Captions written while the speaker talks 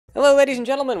Hello ladies and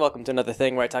gentlemen, welcome to another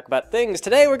thing where I talk about things.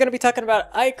 Today we're going to be talking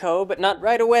about AICO, but not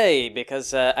right away,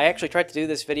 because I actually tried to do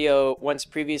this video once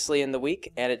previously in the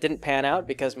week, and it didn't pan out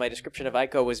because my description of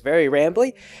AICO was very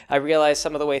rambly. I realized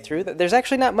some of the way through that there's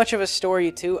actually not much of a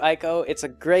story to AICO. It's a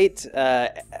great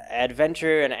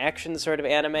adventure and action sort of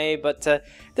anime, but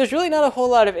there's really not a whole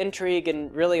lot of intrigue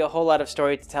and really a whole lot of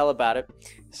story to tell about it.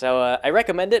 So I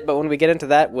recommend it, but when we get into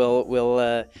that,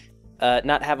 we'll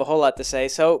not have a whole lot to say.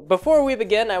 So before we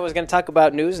begin, I was going to talk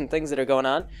about news and things that are going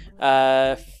on.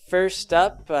 First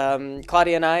up,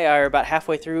 Claudia and I are about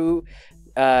halfway through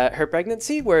her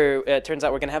pregnancy, where it turns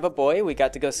out we're going to have a boy. We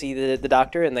got to go see the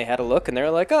doctor, and they had a look, and they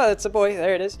were like, oh, it's a boy,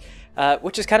 there it is.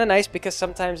 Which is kind of nice, because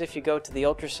sometimes if you go to the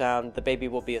ultrasound, the baby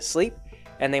will be asleep,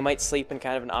 and they might sleep in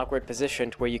kind of an awkward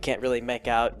position to where you can't really make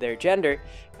out their gender.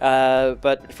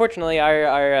 But fortunately,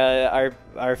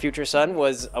 our future son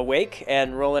was awake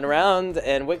and rolling around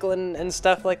and wiggling and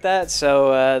stuff like that.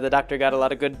 So the doctor got a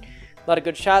lot of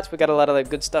good shots. We got a lot of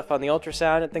good stuff on the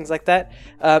ultrasound and things like that.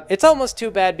 It's almost too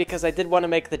bad, because I did want to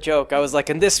make the joke. I was like,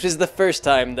 and this was the first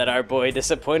time that our boy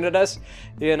disappointed us.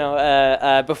 You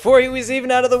know, before he was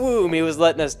even out of the womb, he was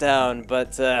letting us down.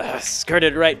 But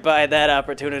skirted right by that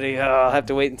opportunity. Oh, I'll have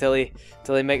to wait until he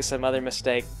makes some other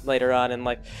mistake later on in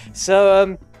life.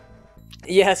 So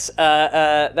yes,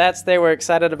 they were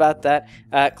excited about that.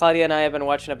 Claudia and I have been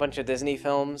watching a bunch of Disney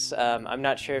films. I'm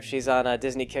not sure if she's on a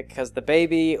Disney kick because of the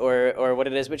baby or what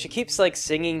it is, but she keeps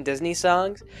singing Disney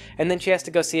songs, and then she has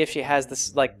to go see if she has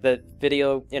this the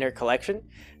video in her collection.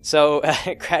 So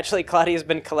gradually, Claudia's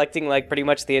been collecting pretty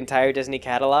much the entire Disney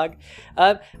catalog.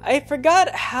 I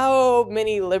forgot how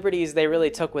many liberties they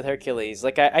really took with Hercules.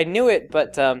 I knew it,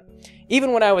 but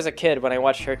even when I was a kid, when I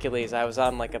watched Hercules, I was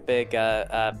on a big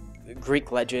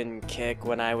Greek legend kick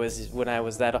when I was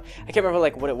that. I can't remember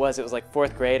what it was. It was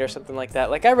fourth grade or something like that.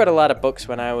 I read a lot of books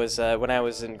when I was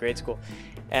in grade school,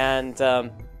 and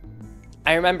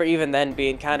I remember even then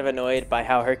being kind of annoyed by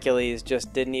how Hercules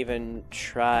just didn't even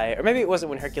try. Or maybe it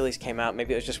wasn't when Hercules came out.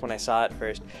 Maybe it was just when I saw it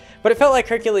first. But it felt like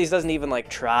Hercules doesn't even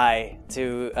try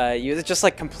to use it. Just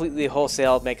completely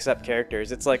wholesale makes up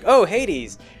characters. It's oh,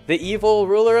 Hades, the evil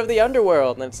ruler of the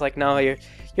underworld, and it's no,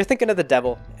 you're thinking of the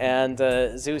devil, and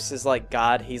Zeus is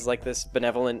God. He's this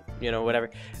benevolent, whatever.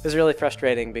 It was really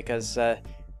frustrating because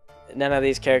none of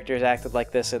these characters acted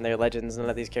like this in their legends. None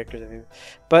of these characters.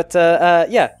 But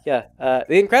yeah. The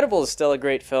Incredibles is still a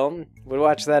great film. Would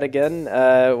watch that again.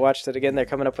 Watched it again. They're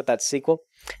coming up with that sequel.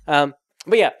 But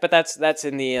that's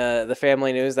in the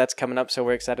family news. That's coming up, so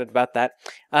we're excited about that.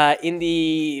 In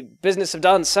the business of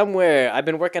done somewhere, I've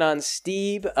been working on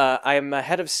Stebe. I'm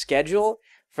ahead of schedule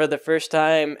for the first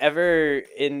time ever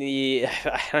in the,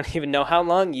 I don't even know how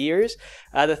long, years.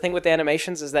 The thing with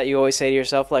animations is that you always say to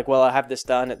yourself, well, I'll have this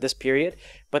done at this period,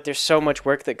 but there's so much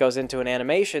work that goes into an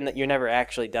animation that you're never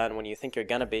actually done when you think you're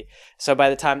gonna be. So by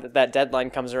the time that deadline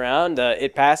comes around,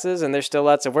 it passes, and there's still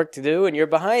lots of work to do, and you're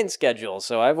behind schedule.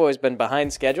 So I've always been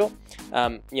behind schedule.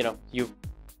 You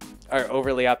are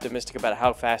overly optimistic about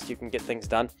how fast you can get things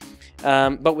done.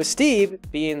 But with Stebe,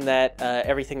 being that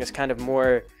everything is kind of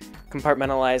more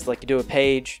compartmentalized, you do a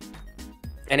page,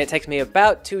 and it takes me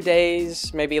about 2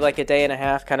 days, maybe a day and a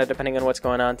half, kind of depending on what's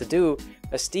going on, to do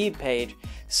a Stebe page.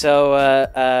 So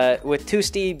with 2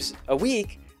 Stebes a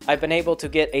week, I've been able to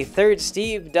get a third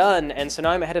Stebe done, and so now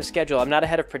I'm ahead of schedule. I'm not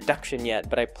ahead of production yet,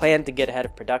 but I plan to get ahead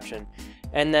of production.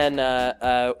 And then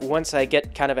once I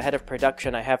get kind of ahead of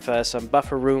production, I have some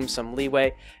buffer room, some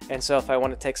leeway, and so if I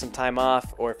want to take some time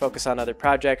off or focus on other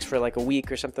projects for a week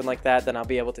or something like that, then I'll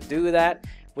be able to do that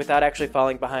without actually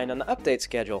falling behind on the update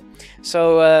schedule.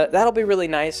 So that'll be really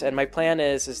nice, and my plan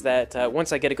is that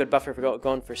once I get a good buffer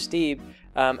going for Stebe,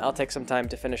 I'll take some time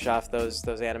to finish off those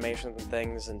animations and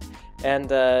things, and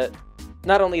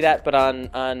not only that, but on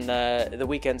the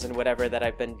weekends and whatever, that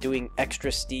I've been doing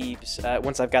extra Stebes.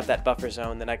 Once I've got that buffer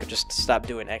zone, then I could just stop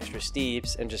doing extra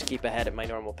Stebes and just keep ahead at my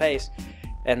normal pace,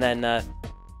 and then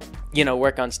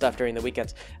work on stuff during the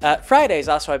weekends. Fridays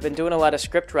also, I've been doing a lot of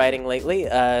script writing lately.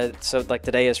 So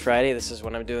today is Friday. This is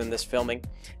when I'm doing this filming.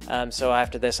 So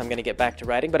after this, I'm going to get back to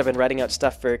writing, but I've been writing out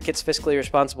stuff for Kids Fiscally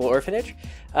Responsible Orphanage.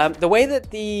 The way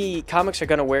that the comics are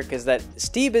going to work is that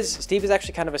Stebe is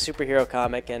actually kind of a superhero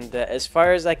comic, and as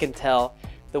far as I can tell,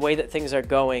 the way that things are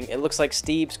going, it looks like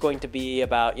Stebe's going to be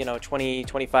about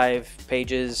 20-25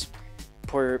 pages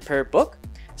per book.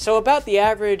 So about the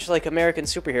average American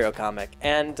superhero comic,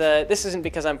 and this isn't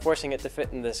because I'm forcing it to fit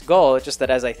in this goal. It's just that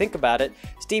as I think about it,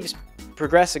 Stebe's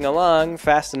progressing along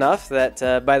fast enough that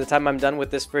by the time I'm done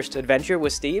with this first adventure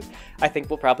with Stebe, I think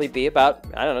we'll probably be about,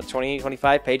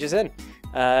 20-25 pages in.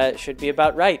 Should be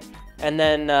about right. And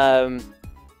then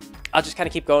I'll just kind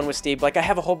of keep going with Stebe. Like, I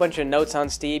have a whole bunch of notes on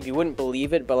Stebe. You wouldn't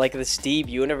believe it, but like the Stebe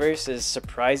universe is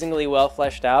surprisingly well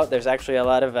fleshed out. There's actually a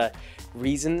lot of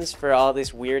reasons for all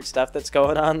this weird stuff that's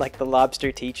going on, like the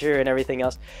lobster teacher and everything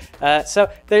else. So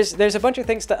there's a bunch of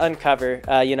things to uncover,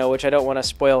 you know, which I don't want to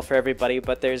spoil for everybody.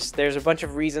 But there's a bunch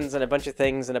of reasons and a bunch of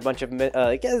things and a bunch of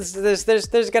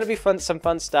there's gonna be some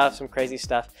fun stuff, some crazy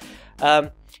stuff.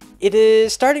 It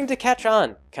is starting to catch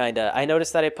on, kinda. I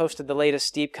noticed that I posted the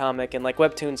latest Stebe comic in like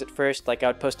Webtoons at first. Like, I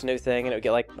would post a new thing and it would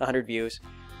get like 100 views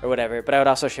or whatever. But I would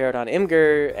also share it on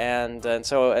Imgur, and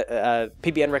so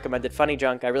PBN recommended Funny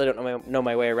Junk. I really don't know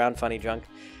my way around Funny Junk,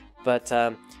 but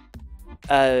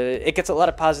it gets a lot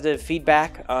of positive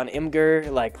feedback on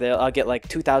Imgur. Like, I'll get like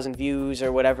 2,000 views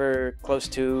or whatever, close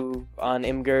to, on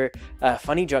Imgur.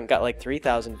 Funny Junk got like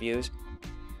 3,000 views.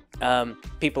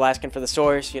 People asking for the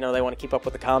source, you know, they want to keep up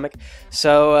with the comic.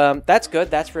 So that's good.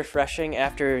 That's refreshing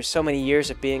after so many years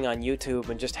of being on YouTube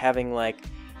and just having like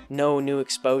no new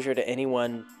exposure to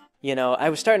anyone. You know, I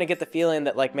was starting to get the feeling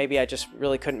that like maybe I just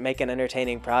really couldn't make an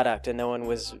entertaining product and no one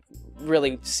was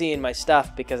really seeing my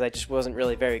stuff because I just wasn't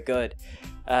really very good.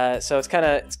 So it's kind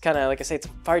of like I say, it's a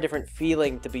far different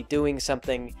feeling to be doing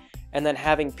something and then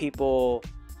having people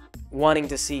wanting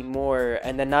to see more,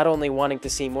 and then not only wanting to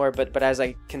see more, but as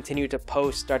I continue to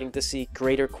post, starting to see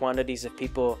greater quantities of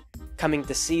people coming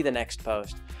to see the next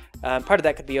post. Part of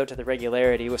that could be owed to the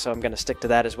regularity, so I'm going to stick to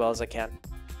that as well as I can.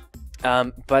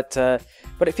 But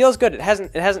it feels good.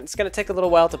 It's going to take a little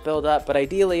while to build up, but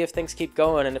ideally, if things keep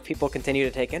going and if people continue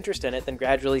to take interest in it, then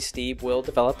gradually Stebe will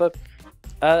develop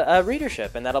a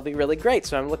readership, and that'll be really great.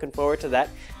 So I'm looking forward to that,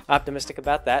 optimistic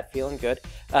about that, feeling good.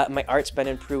 My art's been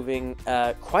improving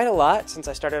quite a lot since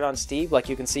I started on Stebe. Like,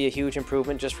 you can see a huge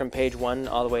improvement just from page 1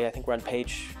 all the way, I think we're on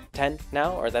page 10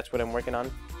 now, or that's what I'm working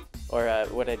on, or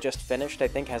what I just finished, I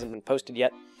think, hasn't been posted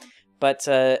yet. But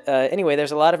anyway,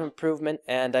 there's a lot of improvement,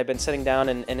 and I've been sitting down,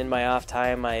 and in my off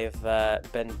time I've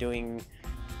been doing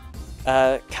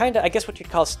kind of, I guess, what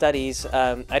you'd call studies.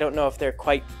 I don't know if they're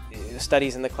quite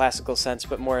studies in the classical sense,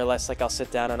 but more or less, like, I'll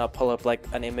sit down and I'll pull up like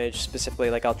an image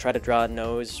specifically, like I'll try to draw a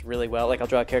nose really well, like I'll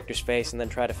draw a character's face and then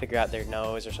try to figure out their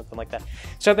nose or something like that.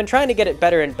 So I've been trying to get it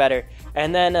better and better,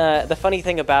 and then the funny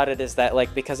thing about it is that,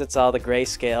 like, because it's all the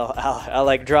grayscale, I'll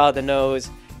like draw the nose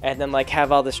and then like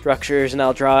have all the structures, and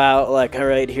I'll draw out like, all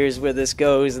right, here's where this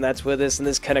goes, and that's where this and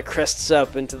this kind of crests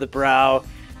up into the brow.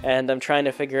 And I'm trying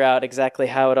to figure out exactly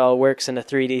how it all works in a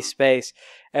 3D space.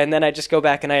 And then I just go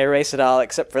back and I erase it all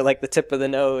except for like the tip of the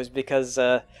nose, because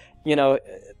you know,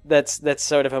 that's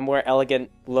sort of a more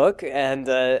elegant look, and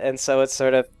so it's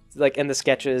sort of like in the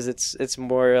sketches it's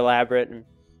more elaborate, and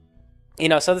you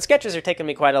know, so the sketches are taking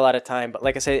me quite a lot of time. But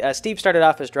like I say, Stebe started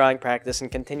off as drawing practice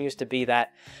and continues to be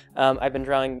that. I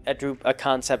drew a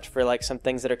concept for like some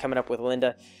things that are coming up with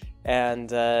Linda, and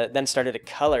then started to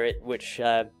color it, which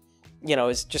you know,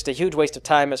 is just a huge waste of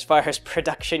time as far as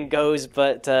production goes,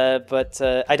 but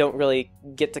I don't really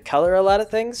get to color a lot of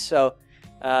things, so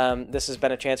this has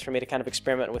been a chance for me to kind of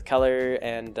experiment with color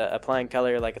and applying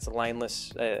color. Like, it's a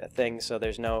lineless thing, so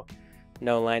there's no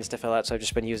lines to fill out, so I've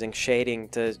just been using shading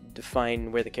to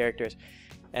define where the character is,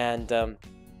 and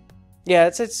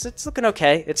yeah, it's looking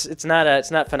okay. It's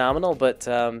not phenomenal, but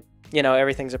you know,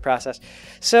 everything's a process.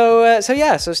 So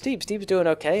yeah, so Stebe's doing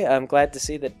okay. I'm glad to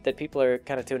see that people are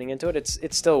kind of tuning into it.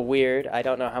 It's still weird. I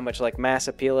don't know how much like mass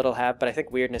appeal it'll have, but I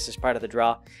think weirdness is part of the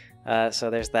draw. So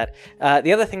there's that.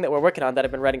 The other thing that we're working on that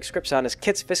I've been writing scripts on is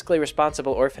Kit's Fiscally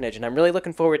Responsible Orphanage, and I'm really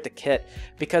looking forward to Kit,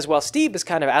 because while Stebe is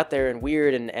kind of out there and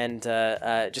weird and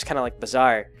just kind of like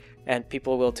bizarre, and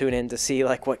people will tune in to see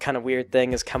like what kind of weird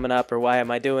thing is coming up or why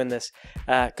am I doing this,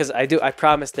 because I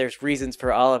promise there's reasons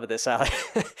for all of this.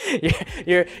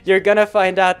 You're gonna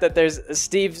find out that there's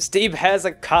Stebe has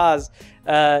a cause.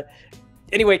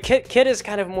 Anyway, Kit is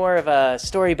kind of more of a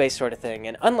story-based sort of thing,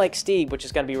 and unlike Stebe, which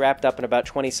is going to be wrapped up in about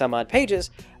 20-some-odd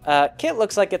pages, Kit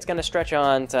looks like it's going to stretch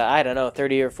on to, I don't know,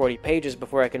 30 or 40 pages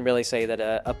before I can really say that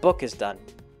a book is done.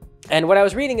 And what I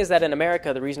was reading is that in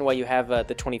America, the reason why you have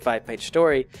the 25-page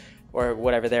story, or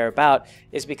whatever they're about,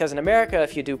 is because in America,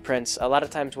 if you do prints, a lot of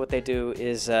times what they do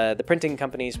is the printing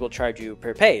companies will charge you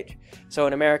per page. So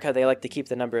in America, they like to keep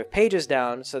the number of pages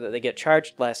down so that they get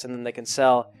charged less, and then they can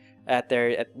sell at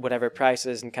whatever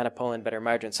prices and kind of pull in better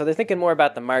margins. So they're thinking more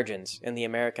about the margins in the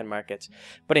American markets.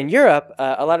 But in Europe,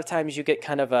 a lot of times you get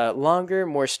kind of a longer,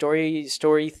 more story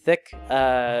thick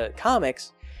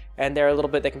comics, and they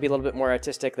can be a little bit more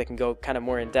artistic. They can go kind of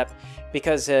more in depth,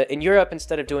 because in Europe,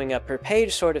 instead of doing a per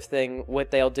page sort of thing, what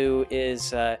they'll do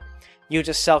is you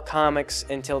just sell comics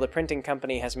until the printing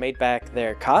company has made back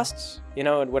their costs, you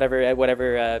know, and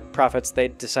whatever profits they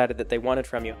decided that they wanted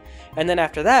from you. And then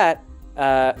after that,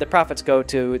 the profits go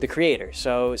to the creator.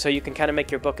 So you can kind of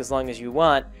make your book as long as you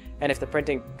want, and if the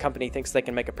printing company thinks they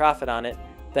can make a profit on it,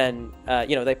 then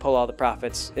they pull all the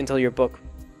profits until your book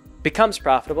becomes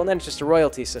profitable, and then it's just a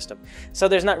royalty system. So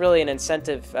there's not really an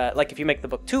incentive, like if you make the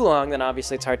book too long, then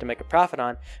obviously it's hard to make a profit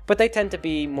on, but they tend to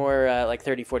be more like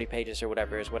 30-40 pages or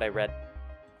whatever is what I read.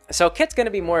 So Kit's going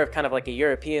to be more of kind of like a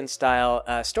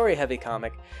European-style, story-heavy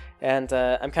comic, and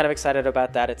I'm kind of excited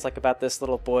about that. It's like about this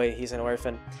little boy, he's an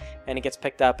orphan, and he gets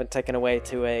picked up and taken away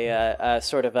to a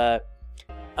sort of a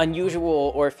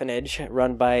unusual orphanage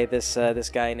run by this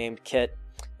guy named Kit.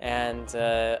 And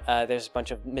there's a bunch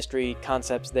of mystery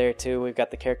concepts there too. We've got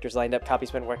the characters lined up.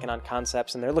 Copy's been working on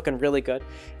concepts, and they're looking really good.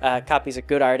 Copy's a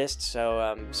good artist,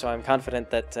 so I'm confident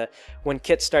that when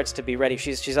Kit starts to be ready,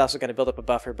 she's also going to build up a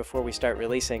buffer before we start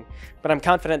releasing. But I'm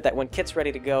confident that when Kit's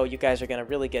ready to go, you guys are going to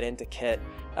really get into Kit.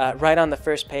 Right on the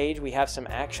first page, we have some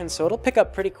action, so it'll pick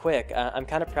up pretty quick. I'm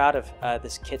kind of proud of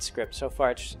this Kit script so far.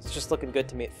 It's just looking good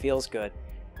to me. It feels good.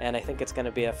 And I think it's going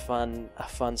to be a fun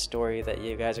story that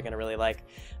you guys are going to really like.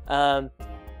 And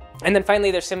then finally,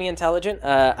 there's Simiantelligent.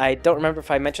 I don't remember if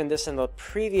I mentioned this in the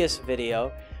previous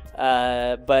video,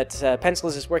 but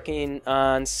Pencils is working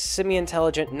on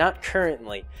Simiantelligent, not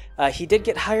currently. He did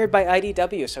get hired by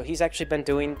IDW, so he's actually been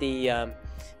doing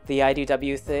the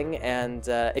IDW thing, and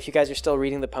if you guys are still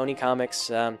reading the Pony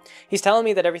comics, he's telling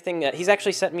me that everything, he's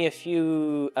actually sent me a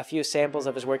few samples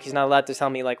of his work. He's not allowed to tell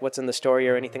me like what's in the story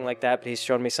or anything like that, but he's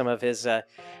shown me some of his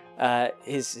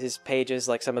pages,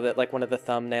 like some of the, like one of the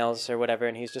thumbnails or whatever,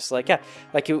 and he's just like, yeah,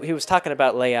 like he was talking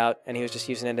about layout, and he was just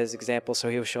using it as example, so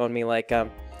he was showing me like,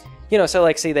 so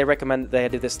like, see, they recommend that they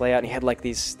do this layout, and he had like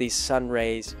these sun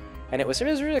rays, and it was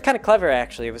really kind of clever,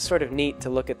 actually. It was sort of neat to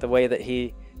look at the way that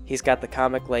he's got the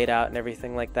comic laid out and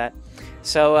everything like that.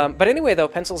 So, but anyway, though,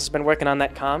 Pencils has been working on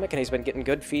that comic, and he's been getting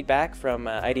good feedback from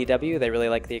IDW. They really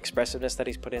like the expressiveness that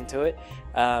he's put into it.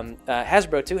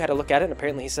 Hasbro, too, had a look at it, and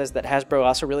apparently he says that Hasbro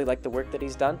also really liked the work that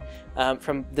he's done.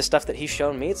 From the stuff that he's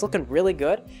shown me, it's looking really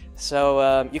good.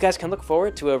 So you guys can look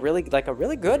forward to a really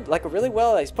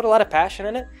well, he's put a lot of passion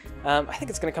in it. I think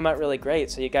it's going to come out really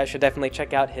great, so you guys should definitely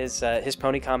check out his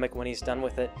Pony comic when he's done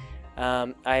with it.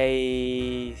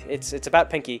 It's about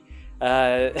Pinky.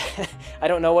 I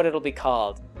don't know what it'll be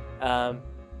called.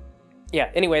 Yeah,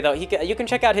 anyway, though, you can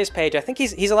check out his page. I think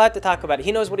he's allowed to talk about it.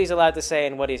 He knows what he's allowed to say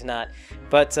and what he's not.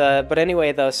 But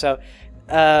anyway, though, so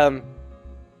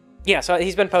yeah, so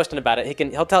he's been posting about it.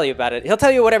 He'll tell you about it. He'll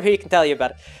tell you whatever he can tell you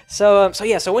about it. So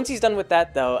yeah, so once he's done with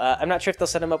that, though, I'm not sure if they'll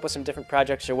set him up with some different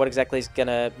projects or what exactly is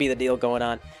gonna be the deal going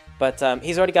on. But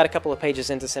he's already got a couple of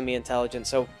pages into Simiantelligent,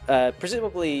 so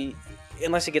presumably,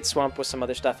 unless he gets swamped with some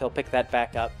other stuff, he'll pick that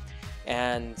back up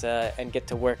and get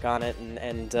to work on it,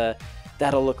 and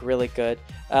that'll look really good.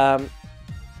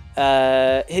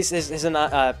 His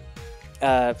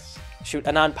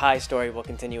Anon Pi story will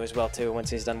continue as well too once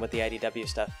he's done with the IDW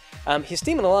stuff. He's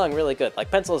steaming along really good.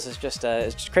 Like, Pencils is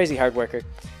just crazy hard worker.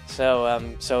 So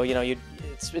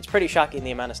it's pretty shocking the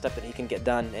amount of stuff that he can get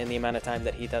done in the amount of time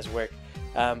that he does work.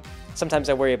 Sometimes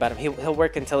I worry about him. He'll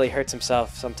work until he hurts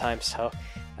himself sometimes. So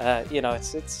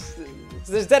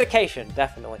there's dedication,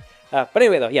 definitely. But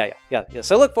anyway, though, yeah.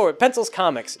 So look forward. Pencils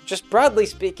comics, just broadly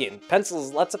speaking,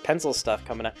 Pencils, lots of Pencil stuff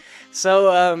coming up.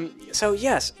 So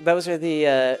yes, those are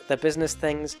the business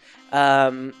things.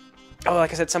 Oh,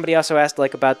 like I said, somebody also asked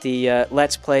like about the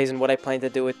Let's Plays and what I plan to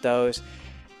do with those.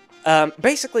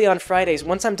 Basically, on Fridays,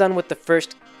 once I'm done with the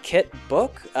first Kit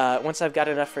book, once I've got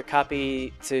enough for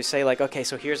Copy to say like, okay,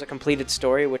 so here's a completed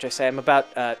story, which I say I'm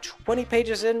about 20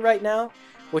 pages in right now,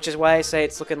 which is why I say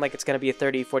it's looking like it's going to be a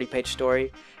 30-40 page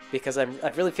story, because I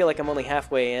really feel like I'm only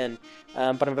halfway in,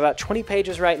 but I'm about 20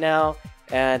 pages right now,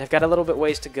 and I've got a little bit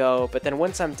ways to go. But then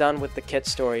once I'm done with the Kit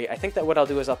story, I think that what I'll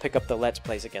do is I'll pick up the Let's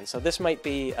Plays again. So this might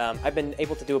be, I've been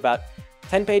able to do about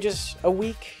 10 pages a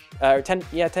week, or 10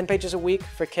 pages a week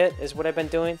for Kit is what I've been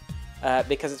doing,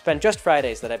 because it's been just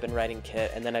Fridays that I've been writing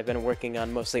Kit, and then I've been working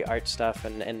on mostly art stuff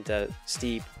and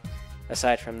Stebe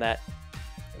aside from that.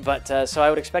 But so I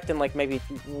would expect in like maybe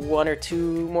 1 or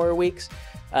 2 more weeks,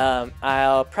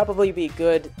 I'll probably be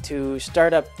good to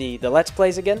start up the Let's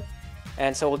Plays again,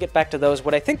 and so we'll get back to those.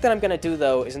 What I think that I'm going to do,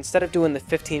 though, is instead of doing the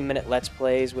 15-minute Let's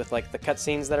Plays with like the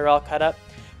cutscenes that are all cut up,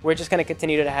 we're just going to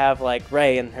continue to have like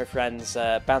Ray and her friends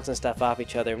bouncing stuff off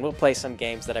each other, and we'll play some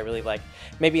games that I really like.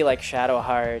 Maybe like Shadow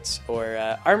Hearts or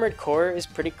Armored Core is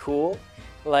pretty cool.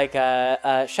 Like,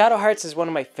 Shadow Hearts is one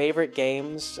of my favorite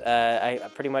games,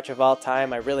 pretty much of all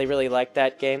time. I really, really like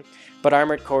that game. But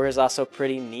Armored Core is also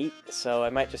pretty neat, so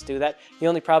I might just do that. The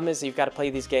only problem is you've got to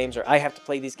play these games, or I have to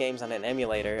play these games on an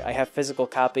emulator. I have physical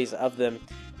copies of them,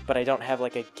 but I don't have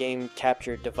like a game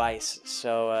capture device,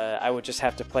 so I would just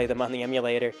have to play them on the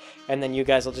emulator, and then you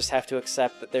guys will just have to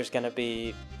accept that there's going to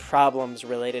be problems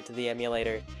related to the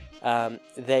emulator.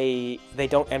 They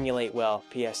don't emulate well,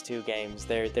 PS2 games.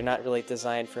 They're not really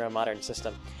designed for a modern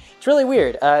system. It's really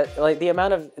weird. Like the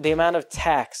amount of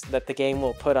tax that the game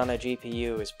will put on a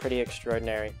GPU is pretty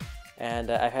extraordinary, and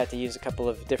I've had to use a couple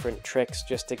of different tricks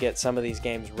just to get some of these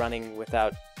games running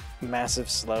without massive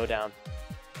slowdown.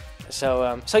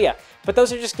 So yeah, but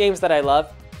those are just games that I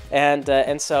love,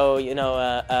 and so, you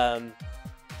know,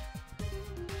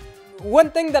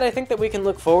 one thing that I think that we can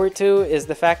look forward to is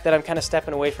the fact that I'm kind of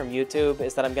stepping away from YouTube,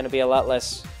 is that I'm going to be a lot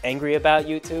less angry about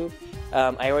YouTube.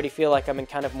 I already feel like I'm in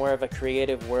kind of more of a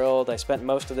creative world. I spent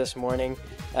most of this morning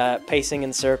pacing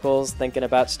in circles, thinking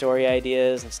about story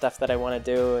ideas and stuff that I want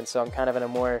to do, and so I'm kind of in a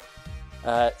more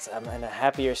I'm in a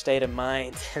happier state of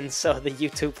mind, and so the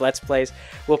YouTube Let's Plays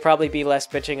will probably be less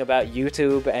bitching about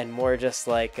YouTube and more just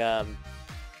like,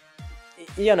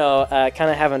 you know, kind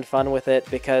of having fun with it,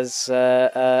 because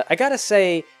I gotta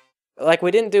say, like, I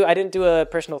didn't do a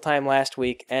personal time last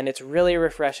week, and it's really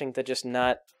refreshing to just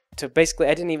not, basically,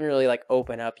 I didn't even really like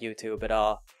open up YouTube at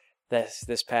all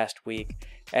this past week,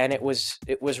 and it was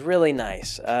really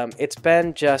nice. It's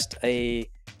been just a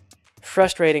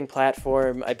frustrating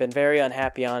platform. I've been very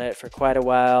unhappy on it for quite a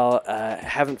while.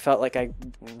 Haven't felt like I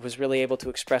was really able to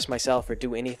express myself or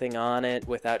do anything on it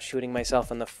without shooting myself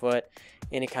in the foot.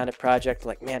 Any kind of project,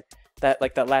 like, man,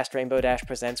 that last Rainbow Dash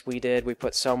Presents we did, we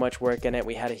put so much work in it.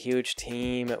 We had a huge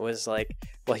team. It was like,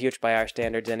 well, huge by our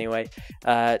standards anyway.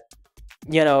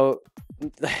 You know,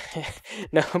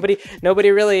 nobody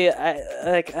really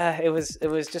it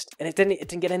was just, and it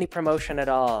didn't get any promotion at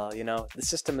all. You know, the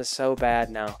system is so bad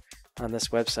now on this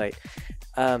website.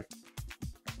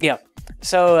 Yeah.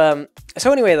 So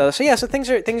anyway though, so things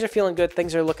are feeling good.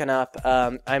 Things are looking up.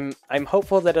 I'm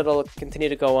hopeful that it'll continue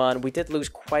to go on. We did lose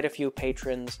quite a few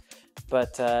patrons,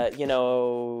 but you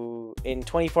know, in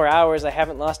 24 hours I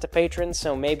haven't lost a patron,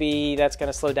 so maybe that's going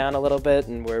to slow down a little bit,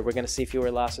 and we're going to see fewer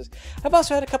losses. I've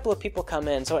also had a couple of people come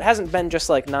in, so it hasn't been just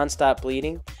like nonstop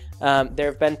bleeding. There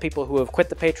have been people who have quit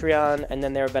the Patreon, and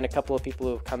then there have been a couple of people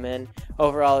who have come in.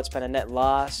 Overall, it's been a net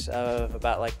loss of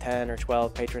about like 10 or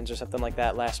 12 patrons or something like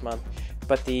that last month.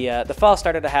 But the fall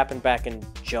started to happen back in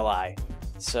July,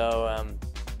 so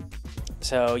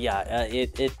yeah,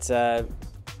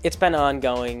 it's been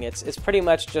ongoing. It's pretty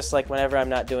much just like whenever I'm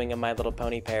not doing a My Little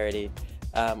Pony parody,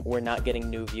 we're not getting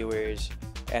new viewers,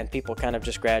 and people kind of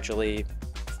just gradually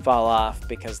fall off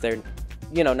because they're,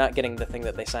 you know, not getting the thing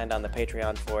that they signed on the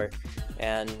Patreon for.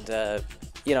 And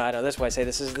you know, I know, that's why I say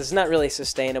this is not really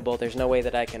sustainable. There's no way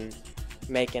that I can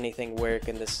make anything work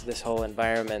in this whole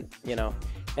environment, you know,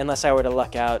 unless I were to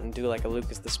luck out and do like a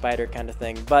Lucas the Spider kind of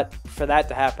thing. But for that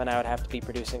to happen, I would have to be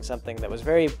producing something that was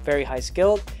very, very high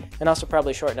skilled, and also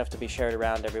probably short enough to be shared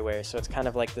around everywhere. So it's kind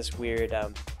of like this weird,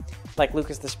 like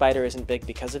Lucas the Spider isn't big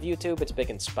because of YouTube, it's big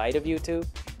in spite of YouTube.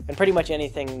 And pretty much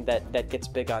anything that gets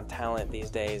big on talent these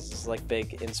days is like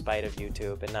big in spite of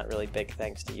YouTube, and not really big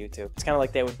thanks to YouTube. It's kind of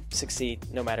like they would succeed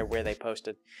no matter where they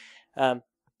posted.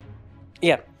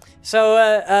 Yeah, so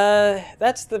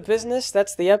that's the business,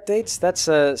 that's the updates, that's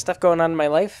stuff going on in my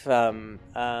life.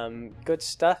 Good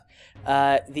stuff.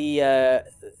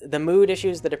 The mood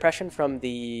issues, the depression from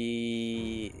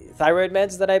the thyroid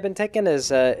meds that I've been taking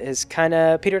is kind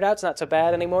of petered out. It's not so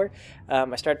bad anymore.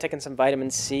 I started taking some vitamin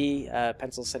C.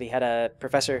 Pencil said he had a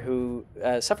professor who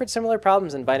suffered similar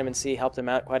problems, and vitamin C helped him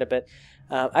out quite a bit.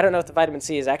 I don't know if the vitamin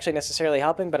C is actually necessarily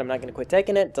helping, but I'm not going to quit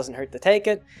taking it. It doesn't hurt to take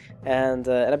it, and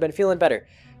I've been feeling better.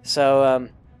 So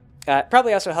it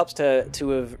probably also helps to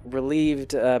have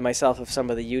relieved myself of some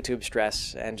of the YouTube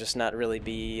stress and just not really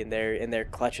be in their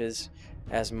clutches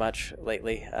as much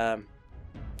lately.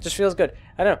 Just feels good.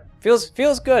 I don't know.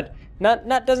 Feels good.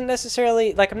 Not doesn't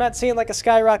necessarily, like, I'm not seeing like a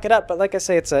skyrocket up, but like I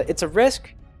say, it's a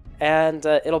risk. And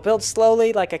it'll build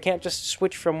slowly. Like, I can't just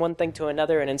switch from one thing to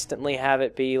another and instantly have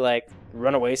it be like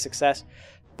runaway success.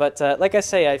 But like I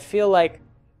say, I feel like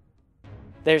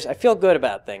I feel good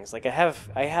about things. Like I have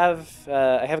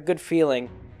a good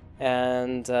feeling,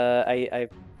 and I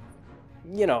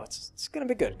you know, it's gonna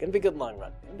be good. Gonna be good in the long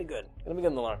run. Gonna be good in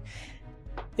the long run.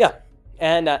 Yeah.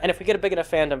 And if we get a big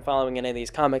enough fandom following any of these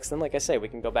comics, then, like I say, we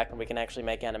can go back and we can actually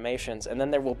make animations, and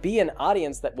then there will be an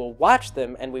audience that will watch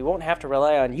them, and we won't have to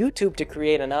rely on YouTube to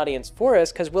create an audience for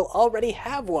us, because we'll already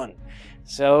have one.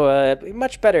 So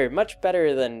much better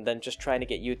than just trying to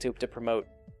get YouTube to promote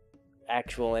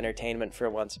actual entertainment for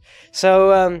once.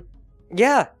 So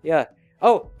yeah.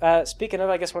 Oh, speaking of,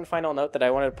 I guess one final note that I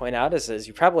wanted to point out is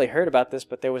you probably heard about this,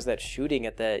 but there was that shooting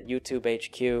at the YouTube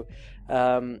HQ.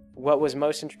 What was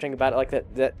most interesting about it,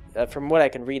 like from what I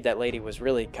can read, that lady was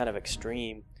really kind of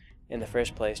extreme in the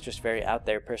first place, just very out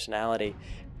there personality.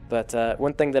 But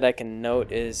one thing that I can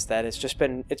note is that it's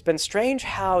been strange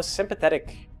how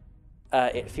sympathetic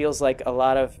it feels like a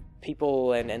lot of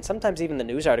people and sometimes even the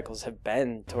news articles have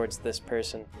been towards this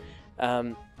person.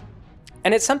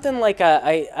 And it's something like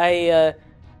YouTube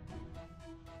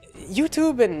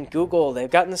and Google,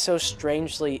 they've gotten so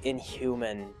strangely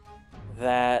inhuman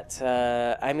that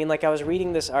I mean, like I was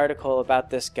reading this article about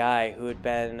this guy who had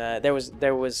been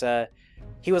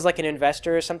he was like an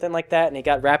investor or something like that, and he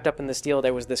got wrapped up in this deal.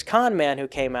 There was this con man who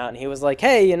came out and he was like,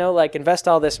 hey, like invest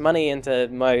all this money into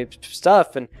my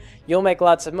stuff and you'll make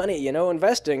lots of money,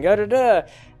 investing, da-da-da.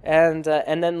 And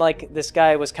then like this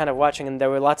guy was kind of watching, and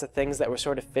there were lots of things that were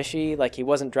sort of fishy. Like he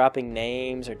wasn't dropping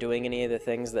names or doing any of the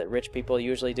things that rich people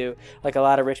usually do. Like a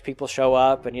lot of rich people show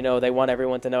up and they want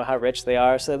everyone to know how rich they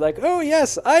are. So they're like, oh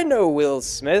yes, I know Will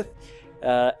Smith.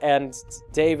 And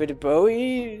David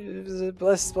Bowie,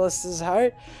 bless his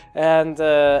heart, and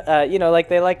like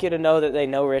they like you to know that they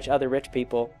know other rich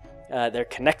people. They're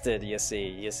connected, you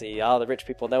see, all the rich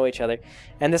people know each other,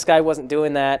 and this guy wasn't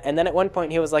doing that. And then at one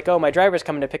point he was like, oh, my driver's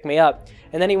coming to pick me up,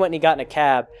 and then he went and he got in a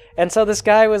cab, and so this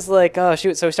guy was like, oh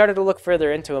shoot. So he started to look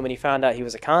further into him, and he found out he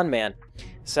was a con man.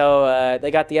 So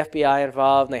they got the FBI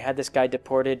involved, and they had this guy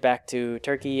deported back to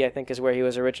Turkey, I think is where he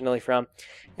was originally from.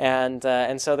 And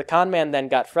so the con man then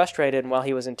got frustrated, and while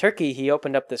he was in Turkey, he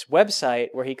opened up this website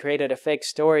where he created a fake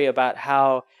story about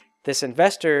how this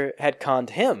investor had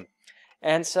conned him.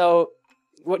 And so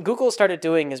what Google started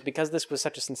doing is, because this was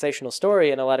such a sensational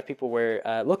story and a lot of people were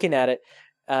looking at it,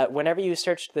 whenever you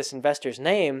searched this investor's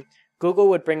name, Google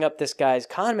would bring up this guy's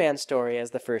con man story as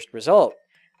the first result,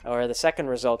 or the second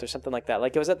result, or something like that.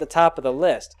 Like it was at the top of the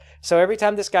list. So every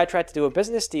time this guy tried to do a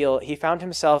business deal, he found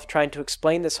himself trying to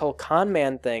explain this whole con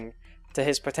man thing to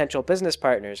his potential business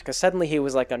partners, because suddenly he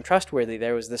was like untrustworthy.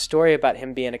 There was this story about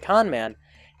him being a con man,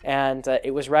 and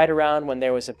it was right around when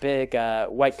there was a big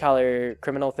white-collar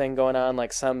criminal thing going on,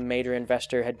 like some major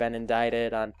investor had been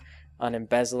indicted on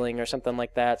embezzling or something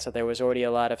like that. So there was already a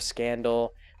lot of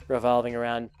scandal revolving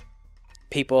around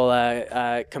people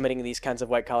committing these kinds of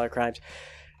white-collar crimes.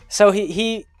 So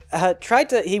he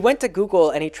went to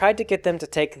Google and he tried to get them to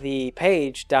take the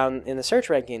page down in the search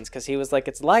rankings, because he was like,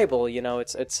 it's libel,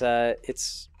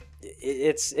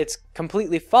 it's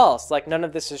completely false. Like none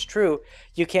of this is true.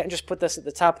 You can't just put this at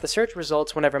the top of the search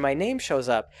results whenever my name shows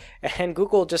up. And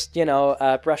Google just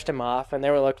brushed him off, and they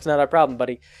were like, it's not our problem,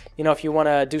 buddy. If you want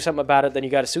to do something about it, then you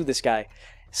got to sue this guy.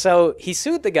 So he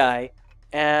sued the guy.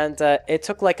 And it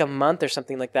took like a month or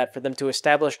something like that for them to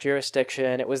establish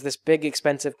jurisdiction. It was this big,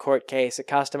 expensive court case. It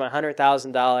cost him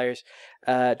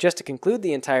 $100,000 just to conclude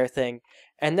the entire thing.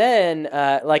 And then,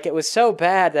 it was so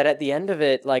bad that at the end of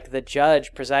it, like, the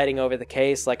judge presiding over the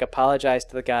case, like, apologized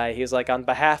to the guy. He was like, on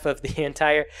behalf of the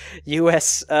entire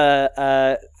U.S.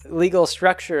 Legal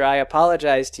structure, I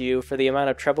apologize to you for the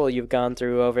amount of trouble you've gone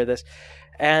through over this.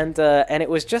 And it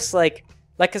was just like,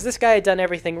 because this guy had done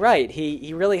everything right.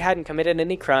 He really hadn't committed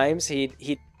any crimes.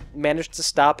 He managed to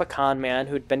stop a con man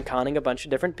who'd been conning a bunch of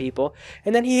different people,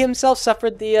 and then he himself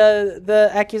suffered the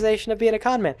accusation of being a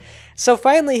con man. So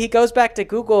finally he goes back to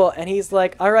Google and he's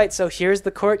like, all right, so here's the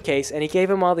court case, and he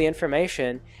gave him all the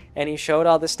information, and he showed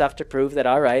all this stuff to prove that,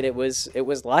 all right, it was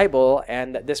libel,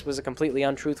 and that this was a completely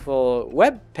untruthful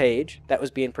web page that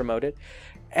was being promoted.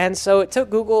 And so it took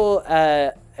Google,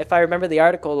 if I remember the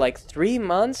article, like 3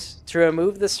 months to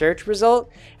remove the search result.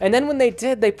 And then when they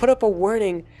did, they put up a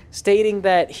warning stating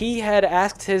that he had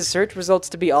asked his search results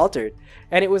to be altered.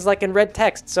 And it was like in red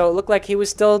text, so it looked like he was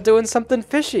still doing something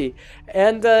fishy.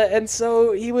 And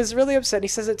so he was really upset. He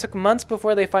says it took months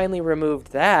before they finally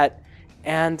removed that.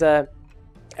 And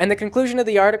the conclusion of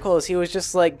the article is he was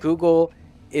just like, Google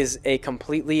is a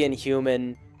completely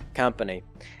inhuman company.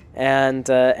 And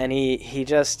he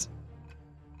just,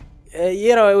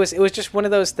 it was just one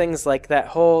of those things, like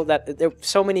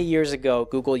so many years ago,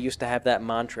 Google used to have that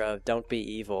mantra of don't be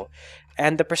evil.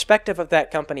 And the perspective of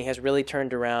that company has really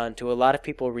turned around to a lot of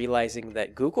people realizing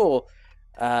that Google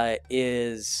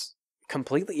is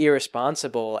completely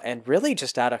irresponsible and really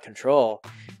just out of control.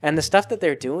 And the stuff that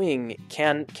they're doing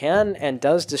can and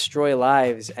does destroy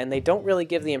lives, and they don't really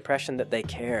give the impression that they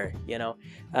care,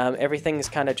 Everything's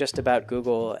kind of just about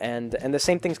Google, and the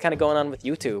same thing's kind of going on with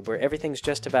YouTube, where everything's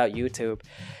just about YouTube.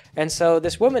 And so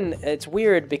this woman, it's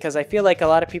weird because I feel like a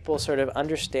lot of people sort of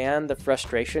understand the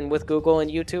frustration with Google and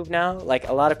YouTube now. Like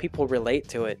a lot of people relate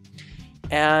to it.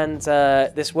 And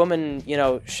this woman, you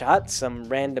know, shot some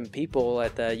random people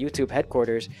at the YouTube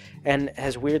headquarters and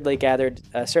has weirdly gathered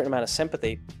a certain amount of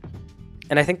sympathy.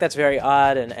 And I think that's very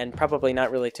odd and probably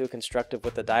not really too constructive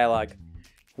with the dialogue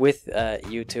with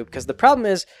YouTube. Because the problem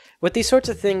is, with these sorts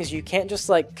of things, you can't just,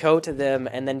 like, go to them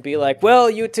and then be like, well,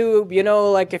 YouTube, you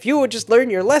know, like, if you would just learn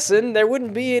your lesson, there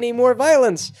wouldn't be any more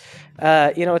violence.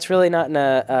 You know, it's really not in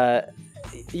a...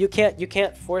 You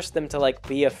can't force them to, like,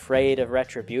 be afraid of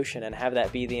retribution and have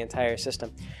that be the entire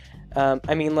system.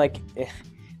 I mean, like,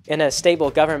 in a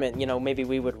stable government, you know, maybe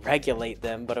we would regulate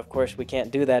them, but of course we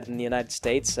can't do that in the United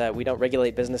States. We don't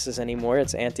regulate businesses anymore.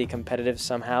 It's anti-competitive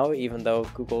somehow, even though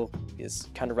Google is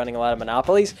kind of running a lot of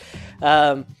monopolies.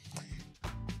 So,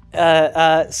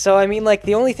 I mean, like,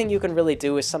 the only thing you can really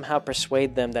do is somehow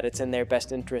persuade them that it's in their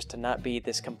best interest to not be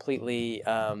this completely,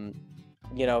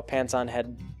 you know,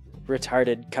 pants-on-head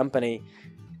retarded company.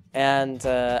 And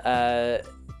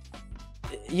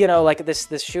you know, like this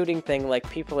shooting thing, like,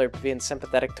 people are being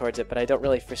sympathetic towards it, but I don't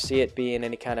really foresee it being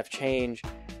any kind of change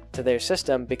to their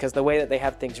system, because the way that they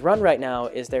have things run right now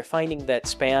is they're finding that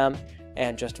spam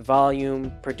and just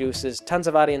volume produces tons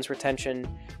of audience retention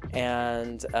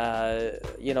and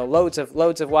you know, loads of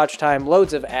watch time,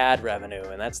 loads of ad revenue,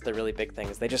 and that's the really big thing,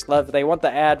 is they want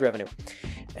the ad revenue.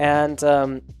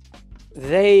 And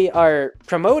they are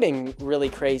promoting really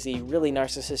crazy, really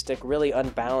narcissistic, really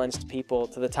unbalanced people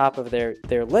to the top of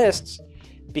their lists,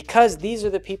 because these are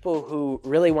the people who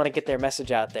really want to get their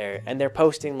message out there, and they're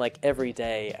posting, like, every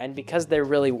day. And because they're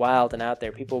really wild and out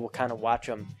there, people will kind of watch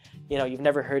them. You know, you've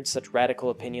never heard such radical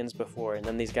opinions before, and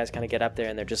then these guys kind of get up there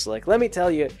and they're just like, let me tell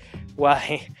you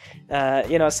why,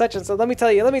 you know, such and so, let me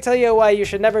tell you why you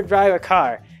should never drive a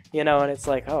car, you know. And it's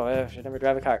like, oh, I should never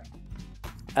drive a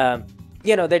car.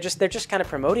 You know, they're just kind of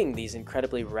promoting these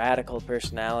incredibly radical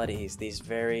personalities, these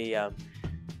very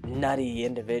nutty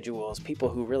individuals, people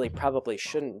who really probably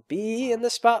shouldn't be in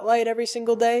the spotlight every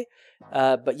single day,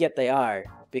 but yet they are,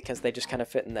 because they just kind of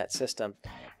fit in that system.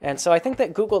 And so I think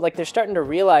that Google, like, they're starting to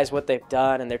realize what they've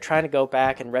done, and they're trying to go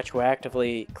back and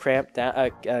retroactively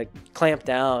clamp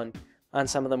down on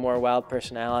some of the more wild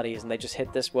personalities, and they just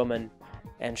hit this woman,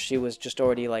 and she was just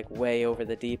already, like, way over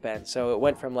the deep end. So it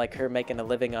went from, like, her making a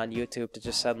living on YouTube to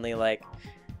just suddenly, like,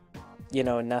 you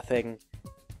know, nothing.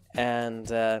 And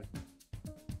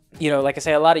you know, like I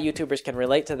say, a lot of YouTubers can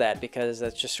relate to that, because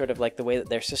that's just sort of like the way that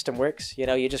their system works. You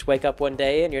know, you just wake up one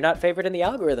day and you're not favored in the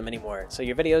algorithm anymore, so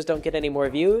your videos don't get any more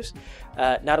views.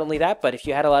 Not only that, but if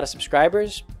you had a lot of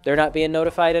subscribers, they're not being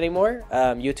notified anymore.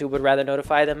 YouTube would rather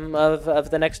notify them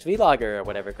of the next vlogger or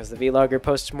whatever, because the vlogger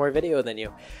posts more video than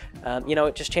you. You know,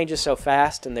 it just changes so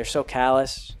fast, and they're so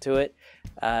callous to it.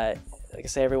 Like I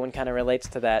say, everyone kind of relates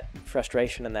to that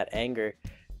frustration and that anger.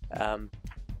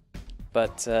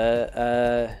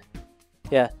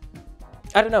 Yeah,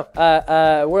 I don't know.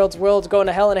 World's going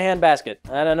to hell in a handbasket.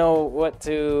 I don't know what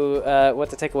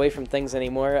to take away from things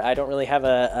anymore. I don't really have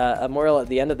a moral at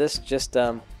the end of this. Just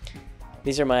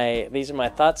these are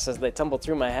my thoughts as they tumble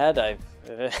through my head.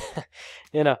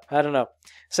 You know, I don't know.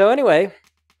 So anyway,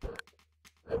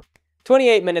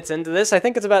 28 minutes into this, I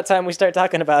think it's about time we start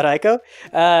talking about AICO.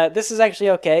 This is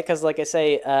actually okay, because, like I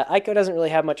say, AICO doesn't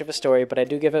really have much of a story, but I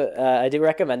do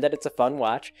recommend it. It's a fun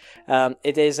watch.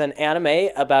 It is an anime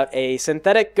about a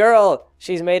synthetic girl.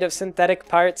 She's made of synthetic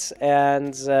parts,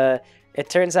 and it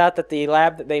turns out that the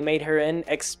lab that they made her in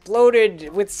exploded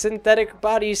with synthetic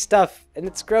body stuff, and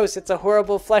it's gross. It's a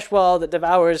horrible flesh wall that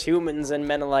devours humans and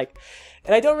men alike.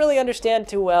 And I don't really understand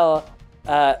too well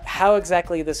how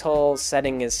exactly this whole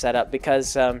setting is set up,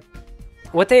 because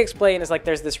what they explain is, like,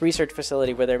 there's this research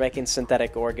facility where they're making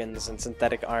synthetic organs and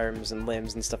synthetic arms and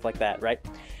limbs and stuff like that, right?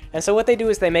 And so what they do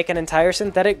is they make an entire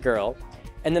synthetic girl,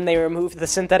 and then they remove the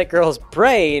synthetic girl's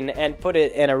brain and put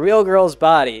it in a real girl's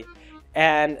body,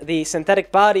 and the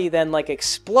synthetic body then, like,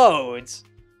 explodes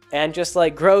and just,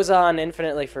 like, grows on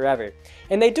infinitely forever.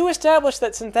 And they do establish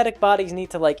that synthetic bodies need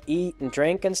to, like, eat and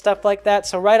drink and stuff like that,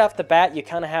 so right off the bat you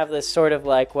kind of have this sort of,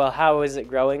 like, well, how is it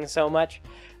growing so much?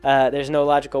 There's no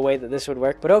logical way that this would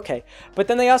work, but okay. But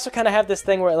then they also kind of have this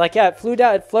thing where, like, yeah, it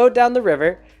flowed down the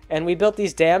river, and we built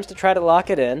these dams to try to lock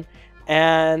it in,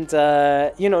 and,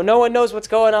 you know, no one knows what's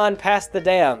going on past the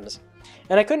dams.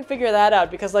 And I couldn't figure that out,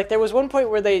 because, like, there was one point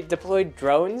where they deployed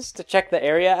drones to check the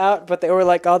area out, but they were,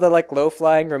 like, all the, like,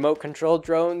 low-flying remote-controlled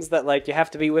drones that, like, you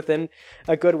have to be within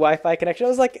a good Wi-Fi connection. It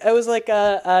was like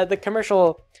the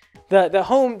commercial, the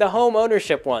home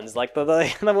ownership ones, like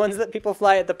the ones that people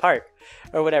fly at the park.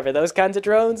 or whatever, those kinds of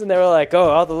drones, and they were like, oh,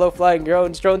 all the low-flying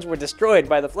drones were destroyed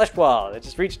by the flesh wall. It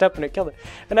just reached up and it killed it.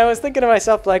 And I was thinking to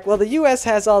myself, like, well, the US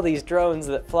has all these drones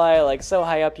that fly like so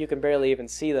high up you can barely even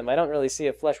see them. I don't really see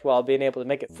a flesh wall being able to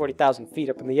make it 40,000 feet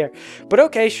up in the air. But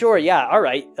okay, sure, yeah, all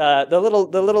right. The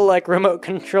little like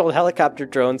remote-controlled helicopter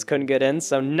drones couldn't get in,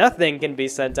 so nothing can be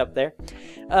sent up there.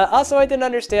 Also, I didn't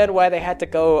understand why they had to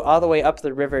go all the way up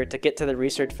the river to get to the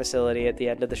research facility at the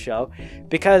end of the show,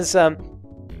 because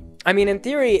I mean, in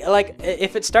theory, like,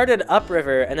 if it started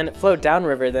upriver and then it flowed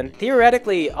downriver, then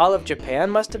theoretically all of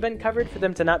Japan must have been covered for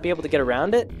them to not be able to get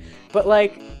around it. But,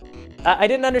 like, I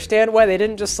didn't understand why they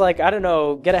didn't just, like, I don't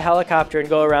know, get a helicopter and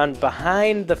go around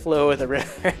behind the flow of the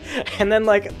river and then,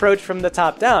 like, approach from the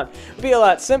top down. It would be a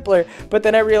lot simpler, but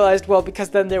then I realized, well, because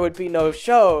then there would be no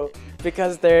show,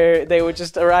 because they would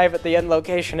just arrive at the end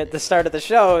location at the start of the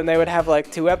show and they would have,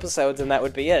 like, 2 episodes and that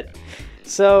would be it.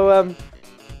 So,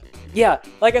 yeah,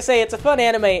 like I say, it's a fun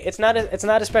anime. It's not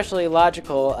especially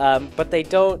logical, but they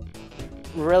don't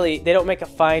make a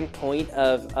fine point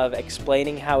of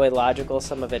explaining how illogical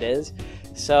some of it is.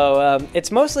 So it's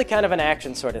mostly kind of an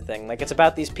action sort of thing. Like, it's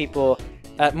about these people.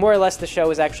 More or less, the show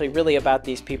is actually really about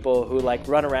these people who like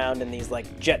run around in these like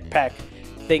jetpack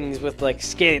things with like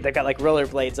skate. They got like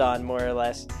rollerblades on, more or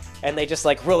less. And they just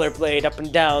like rollerblade up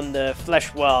and down the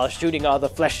flesh wall, shooting all the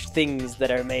flesh things that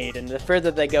are made. And the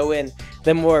further they go in,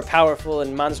 the more powerful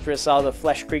and monstrous all the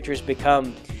flesh creatures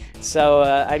become. So,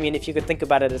 I mean, if you could think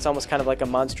about it, it's almost kind of like a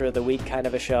Monster of the Week kind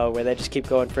of a show where they just keep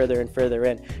going further and further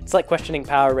in. It's like questioning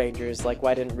Power Rangers, like,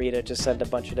 why didn't Rita just send a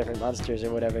bunch of different monsters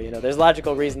or whatever, you know? There's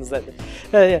logical reasons that,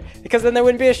 yeah, because then there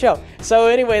wouldn't be a show. So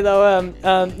anyway, though,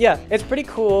 yeah, it's pretty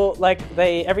cool. Like,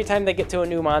 every time they get to a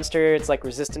new monster, it's, like,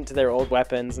 resistant to their old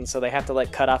weapons, and so they have to,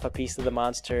 like, cut off a piece of the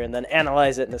monster and then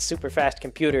analyze it in a super fast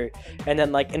computer, and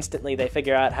then, like, instantly they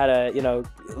figure out how to, you know,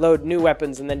 load new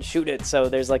weapons and then shoot it. So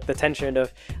there's, like, the tension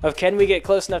of can we get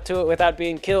close enough to it without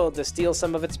being killed to steal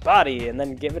some of its body and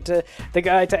then give it to the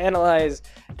guy to analyze,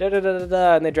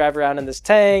 and they drive around in this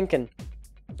tank, and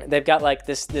they've got like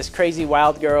this crazy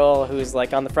wild girl who's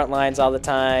like on the front lines all the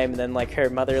time, and then like her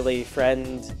motherly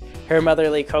friend, her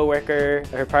motherly co-worker,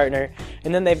 her partner,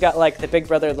 and then they've got like the big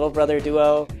brother little brother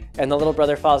duo, and the little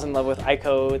brother falls in love with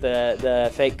AICO, the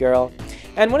fake girl.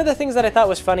 And one of the things that I thought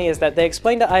was funny is that they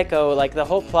explained to AICO, like, the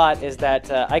whole plot is that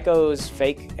AICO's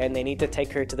fake, and they need to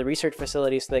take her to the research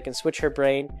facility so they can switch her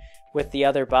brain with the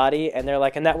other body, and they're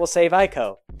like, and that will save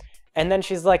AICO. And then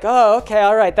she's like, oh, okay,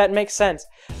 all right, that makes sense.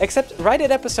 Except right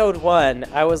at episode 1,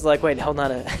 I was like, wait, hold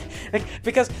on.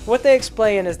 Because what they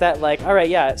explain is that, like, all right,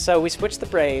 yeah, so we switched the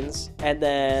brains, and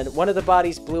then one of the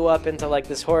bodies blew up into, like,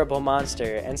 this horrible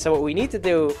monster. And so what we need to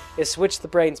do is switch the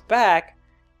brains back,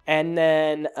 and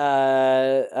then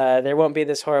there won't be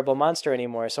this horrible monster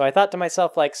anymore. So I thought to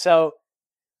myself, like, so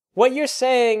what you're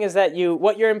saying is that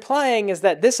what you're implying is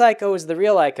that this AICO is the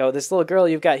real AICO, this little girl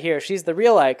you've got here, she's the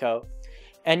real AICO,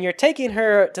 and you're taking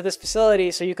her to this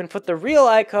facility so you can put the real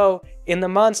AICO in the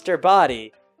monster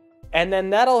body, and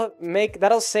then that'll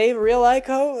save real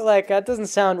AICO? Like, that doesn't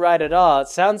sound right at all. It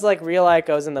sounds like real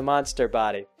AICO's in the monster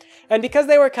body. And because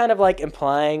they were kind of like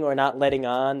implying or not letting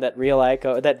on that real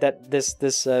AICO, that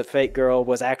this fake girl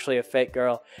was actually a fake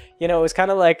girl, you know, it was kind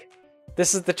of like,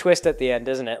 this is the twist at the end,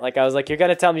 isn't it? Like, I was like, you're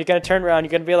gonna tell me, you're gonna turn around,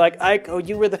 you're gonna be like, AICO,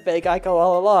 you were the fake AICO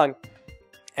all along.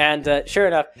 And sure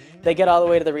enough, they get all the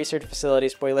way to the research facility.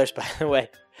 Spoilers, by the way.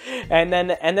 And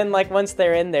then like once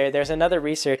they're in there, there's another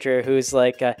researcher who's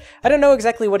like, I don't know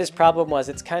exactly what his problem was.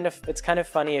 It's kind of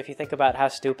funny if you think about how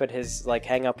stupid his like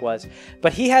hang up was.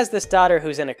 But he has this daughter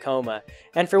who's in a coma,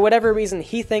 and for whatever reason,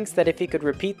 he thinks that if he could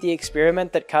repeat the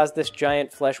experiment that caused this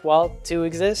giant flesh wall to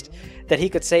exist, that he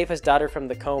could save his daughter from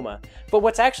the coma. But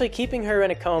what's actually keeping her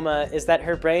in a coma is that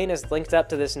her brain is linked up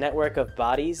to this network of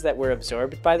bodies that were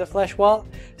absorbed by the flesh wall.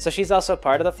 So she's also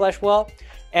part of the flesh wall,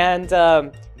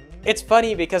 and it's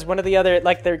funny because one of the other,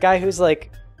 like, the guy who's,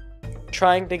 like,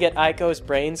 trying to get AICO's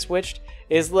brain switched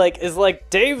is like,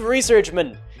 Dave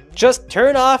Researchman, just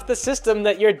turn off the system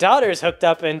that your daughter's hooked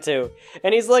up into.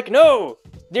 And he's like, no,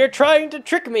 they're trying to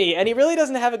trick me. And he really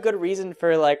doesn't have a good reason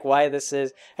for, like, why this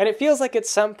is. And it feels like at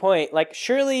some point, like,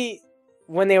 surely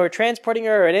when they were transporting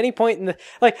her, or at any point in the,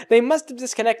 like, they must have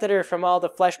disconnected her from all the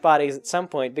flesh bodies at some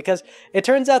point, because it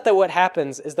turns out that what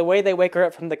happens is the way they wake her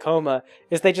up from the coma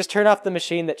is they just turn off the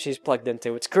machine that she's plugged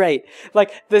into. It's great.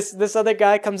 Like, this other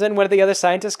guy comes in, one of the other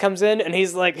scientists comes in, and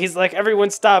he's like, everyone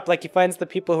stop. Like, he finds the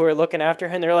people who are looking after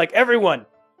her, and they're like, everyone,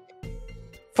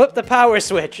 flip the power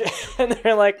switch. And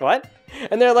they're like, what?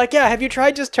 And they're like, yeah, have you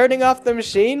tried just turning off the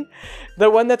machine? The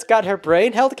one that's got her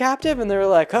brain held captive? And they're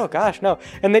like, oh gosh, no.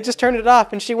 And they just turn it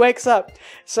off and she wakes up.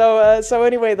 So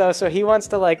anyway, though, so he wants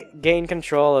to like gain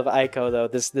control of AICO, though,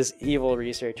 this evil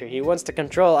researcher. He wants to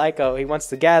control AICO. He wants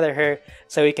to gather her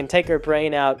so he can take her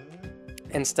brain out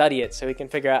and study it, so he can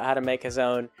figure out how to make his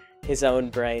own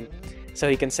brain, so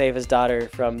he can save his daughter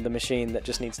from the machine that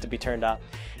just needs to be turned off.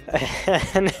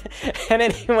 and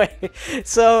anyway,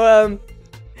 so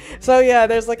yeah,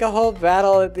 there's like a whole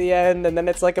battle at the end, and then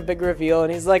it's like a big reveal,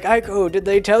 and he's like, AICO, did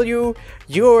they tell you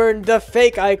you're the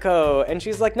fake AICO? And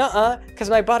she's like, nuh-uh, because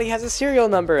my body has a serial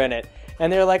number in it.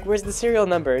 And they're like, where's the serial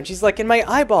number? And she's like, in my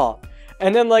eyeball.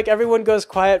 And then like everyone goes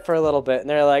quiet for a little bit, and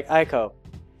they're like, AICO,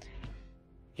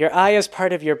 your eye is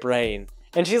part of your brain.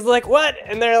 And she's like, what?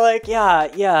 And they're like,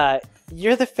 yeah,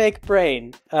 you're the fake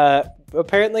brain.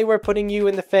 Apparently we're putting you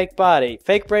in the fake body.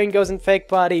 Fake brain goes in fake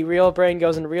body, real brain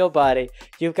goes in real body.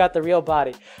 You've got the real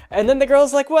body. And then the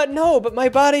girl's like, what? No, but my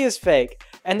body is fake.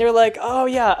 And they're like, oh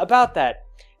yeah, about that.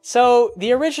 So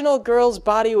the original girl's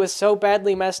body was so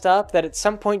badly messed up that at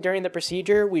some point during the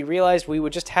procedure, we realized we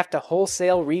would just have to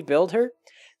wholesale rebuild her.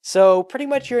 So pretty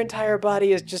much your entire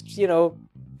body is just, you know,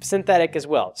 synthetic as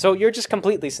well. So you're just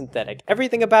completely synthetic.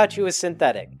 Everything about you is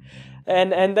synthetic.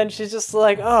 And then she's just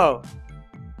like, oh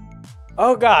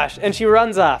gosh, and she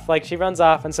runs off.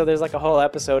 And so there's like a whole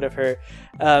episode of her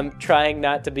trying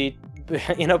not to be,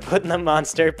 you know, put in the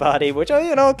monster body, which, oh,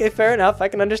 you know, okay, fair enough. I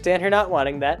can understand her not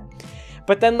wanting that.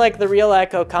 But then like the real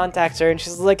AICO contacts her and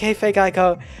she's like, hey, fake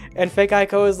AICO. And fake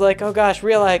AICO is like, oh gosh,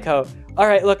 real AICO. All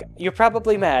right, look, you're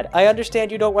probably mad. I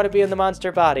understand you don't want to be in the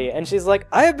monster body. And she's like,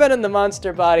 I have been in the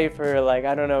monster body for like,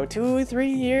 I don't know, 2 or 3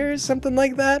 years, something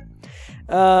like that.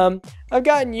 I've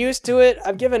gotten used to it.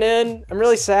 I've given in. I'm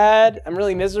really sad. I'm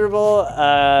really miserable.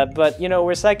 But, you know,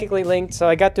 we're psychically linked, so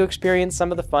I got to experience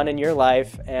some of the fun in your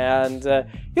life. And,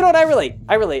 you know what? I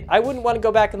relate. I wouldn't want to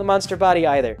go back in the monster body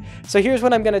either. So here's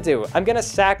what I'm going to do. I'm going to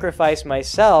sacrifice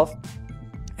myself,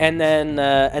 and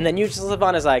then you just live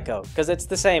on as AICO, because it's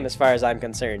the same as far as I'm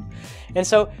concerned. And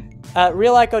so,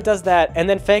 real AICO does that, and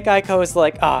then fake AICO is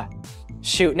like,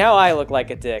 shoot, now I look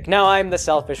like a dick. Now I'm the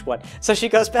selfish one. So she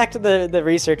goes back to the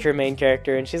researcher main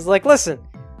character, and she's like, listen,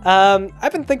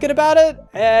 I've been thinking about it,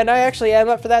 and I actually am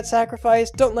up for that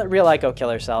sacrifice. Don't let real AICO kill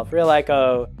herself. Real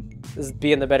AICO is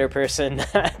being the better person.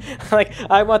 Like,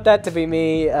 I want that to be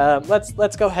me.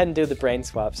 Let's go ahead and do the brain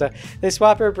swap. So they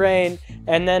swap her brain,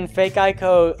 and then fake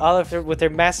AICO, all of her, with her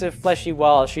massive fleshy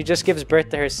wall, she just gives birth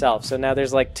to herself. So now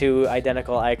there's like 2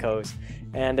 identical AICOs,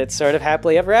 and it's sort of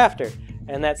happily ever after.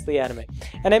 And that's the anime.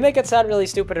 And I make it sound really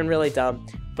stupid and really dumb,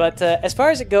 but as far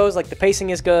as it goes, like, the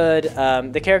pacing is good,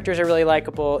 the characters are really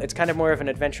likable, it's kind of more of an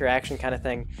adventure action kind of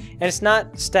thing, and it's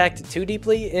not stacked too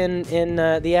deeply in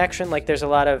the action. Like, there's a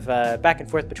lot of back and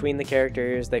forth between the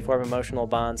characters, they form emotional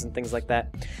bonds and things like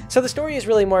that. So the story is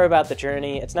really more about the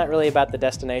journey, it's not really about the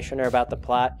destination or about the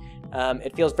plot.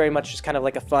 It feels very much just kind of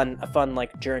like a fun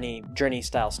like journey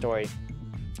style story.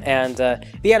 And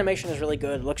the animation is really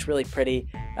good, looks really pretty.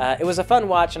 It was a fun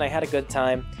watch and I had a good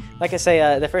time. Like I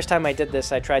say, the first time I did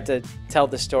this, I tried to tell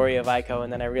the story of AICO,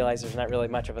 and then I realized there's not really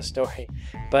much of a story.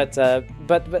 But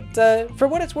for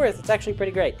what it's worth, it's actually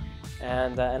pretty great,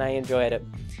 and I enjoyed it.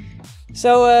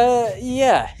 So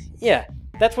yeah,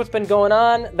 that's what's been going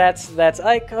on. That's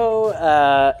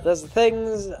AICO. Those are the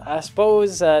things. I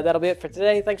suppose that'll be it for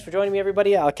today. Thanks for joining me,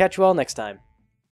 everybody. I'll catch you all next time.